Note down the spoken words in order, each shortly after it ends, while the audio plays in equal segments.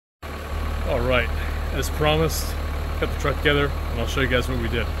All right, as promised, got the truck together and I'll show you guys what we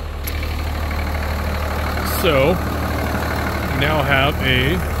did. So, we now have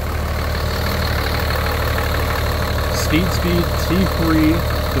a Speed T3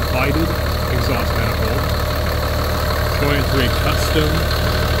 divided exhaust manifold going into a custom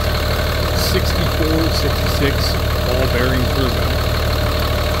 64-66 ball bearing turbo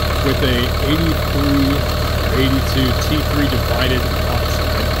with a 83-82 T3 divided hot side.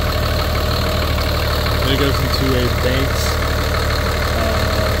 Then it goes into a Banks.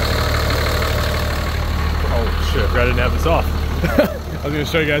 Oh shit! I didn't have this off. I was gonna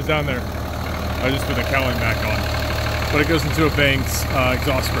show you guys down there. I just put the cowling back on. But it goes into a Banks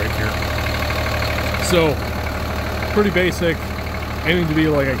exhaust brake here. So, pretty basic, aiming to be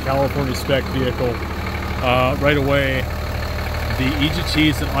like a California spec vehicle. Right away, the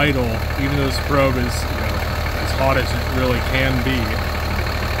EGTs at idle, even though this probe is as hot as it really can be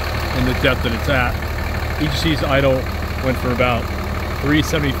in the depth that it's at, EGTs idle went from about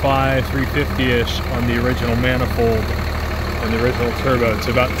 375, 350-ish on the original manifold and the original turbo to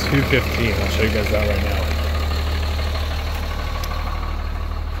about 215. I'll show you guys that right now.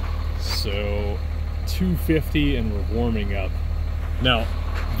 So 250 and we're warming up. Now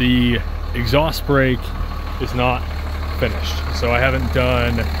the exhaust brake is not finished, so I haven't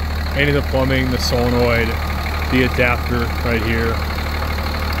done any of the plumbing, the solenoid, the adapter right here.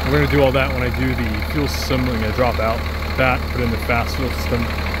 We're going to do all that when I do the fuel system. I'm going to drop out that, put in the fast fuel system.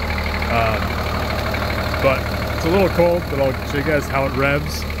 But it's a little cold, but I'll show you guys how it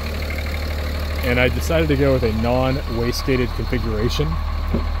revs. And I decided to go with a non-wastegated configuration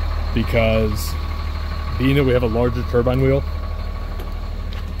because being that we have a larger turbine wheel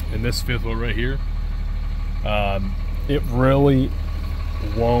and this fifth wheel right here, it really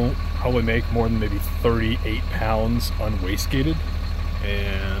won't probably make more than maybe 38 pounds unwastegated.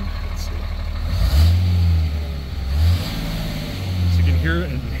 And let's see. So you can hear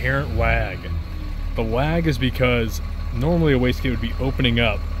an inherent wag. The wag is because normally a wastegate would be opening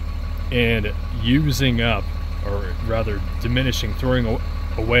up and using up, or rather diminishing, throwing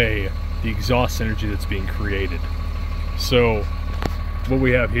away the exhaust energy that's being created. So what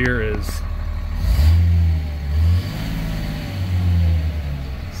we have here is,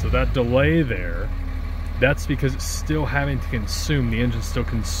 so that delay there, that's because it's still having to consume, the engine's still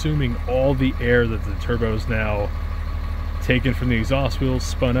consuming all the air that the turbo is now taken from the exhaust wheels,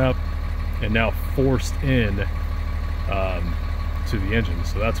 spun up, and now forced in to the engine.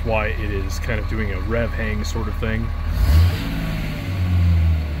 So that's why it is kind of doing a rev hang sort of thing.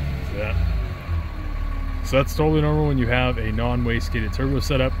 So that's totally normal when you have a non-wastegated turbo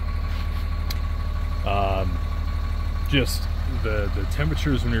setup. Just the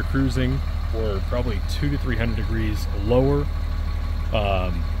temperatures when you're cruising were probably 200 to 300 degrees lower.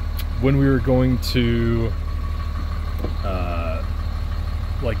 When we were going to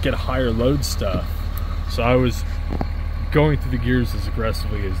like get higher load stuff, so I was going through the gears as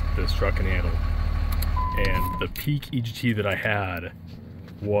aggressively as this truck can handle, and the peak EGT that I had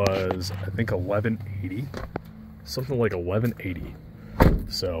was, I think, 1180, something like 1180.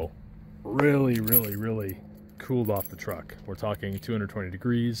 So really cooled off the truck. We're talking 220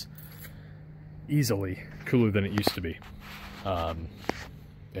 degrees, easily cooler than it used to be. And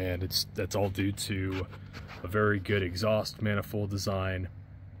that's all due to a very good exhaust manifold design.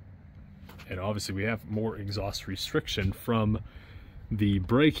 And obviously we have more exhaust restriction from the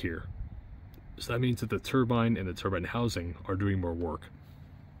brake here. So that means that the turbine and the turbine housing are doing more work.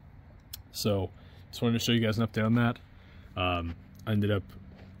 So just wanted to show you guys an update on that. I ended up,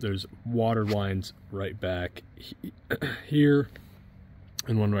 there's water lines right back here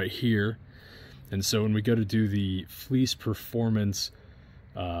and one right here. And so when we go to do the Fleece Performance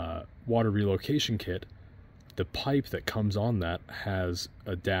water relocation kit, the pipe that comes on that has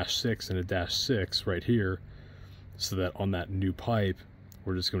a -6 and a -6 right here, so that on that new pipe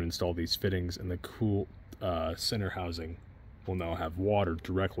we're just going to install these fittings, and the cool center housing will now have water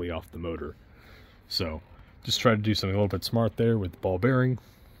directly off the motor. So just try to do something a little bit smart there with the ball bearing.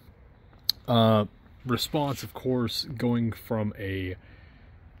 Response, of course, going from a,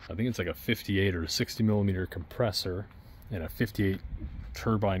 I think it's like a 58 or 60 millimeter compressor and a 58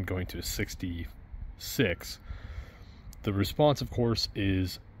 turbine going to a 66. The response, of course,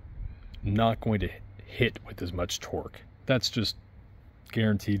 is not going to hit with as much torque. That's just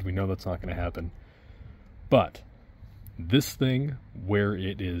guaranteed. We know that's not going to happen. But this thing, where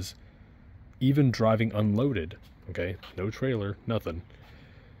it is even driving unloaded, okay, no trailer, nothing,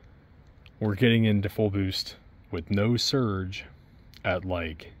 we're getting into full boost with no surge at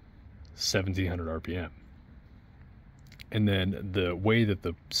like 1700 RPM. And then the way that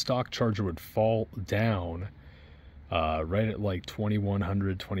the stock charger would fall down right at like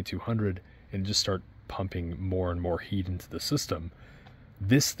 2100, 2200, and just start pumping more and more heat into the system,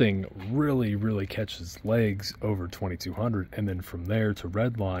 this thing really catches legs over 2200, and then from there to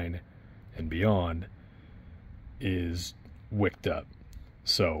redline and beyond is wicked up.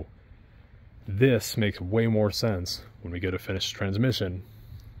 So this makes way more sense when we go to finish transmission,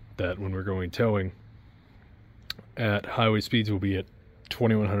 that when we're going towing at highway speeds, will be at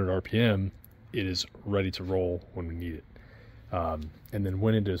 2100 RPM. It is ready to roll when we need it. And then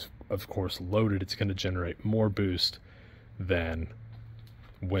when it is, of course, loaded, it's going to generate more boost than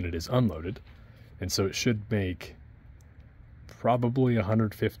when it is unloaded. And so it should make probably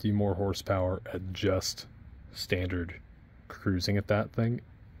 150 more horsepower at just standard cruising at that thing,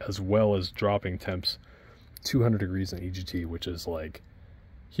 as well as dropping temps 200 degrees in EGT, which is like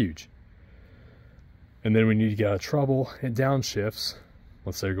huge. And then we need to get out of trouble and downshifts.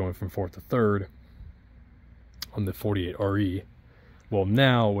 Let's say you're going from 4th to 3rd on the 48 RE. Well,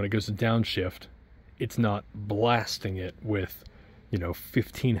 now when it goes to downshift, it's not blasting it with, you know,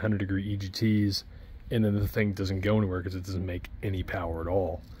 1500 degree EGTs, and then the thing doesn't go anywhere because it doesn't make any power at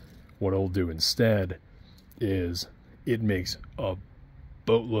all. What it'll do instead is it makes a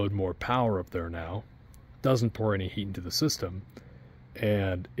boatload more power up there now, doesn't pour any heat into the system,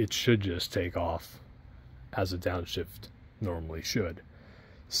 and it should just take off as a downshift normally should.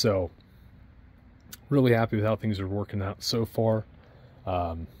 So really happy with how things are working out so far.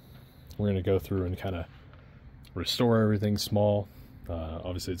 We're going to go through and kind of restore everything small.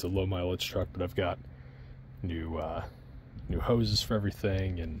 Obviously it's a low mileage truck, but I've got new hoses for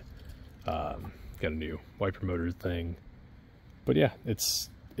everything, and got a new wiper motor thing. But yeah, it's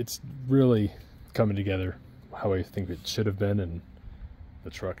really coming together how I think it should have been, and the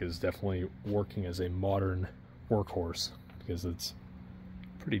truck is definitely working as a modern workhorse because it's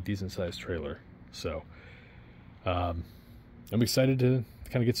a pretty decent sized trailer. So I'm excited to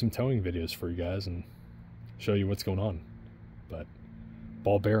kind of get some towing videos for you guys and show you what's going on. But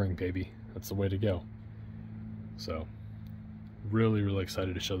ball bearing, baby, that's the way to go. So really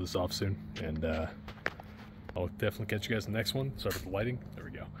excited to show this off soon, and I'll definitely catch you guys in the next one. Sorry for the lighting. There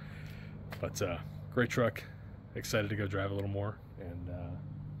we go. But great truck. Excited to go drive a little more and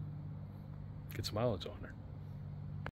get some mileage on her.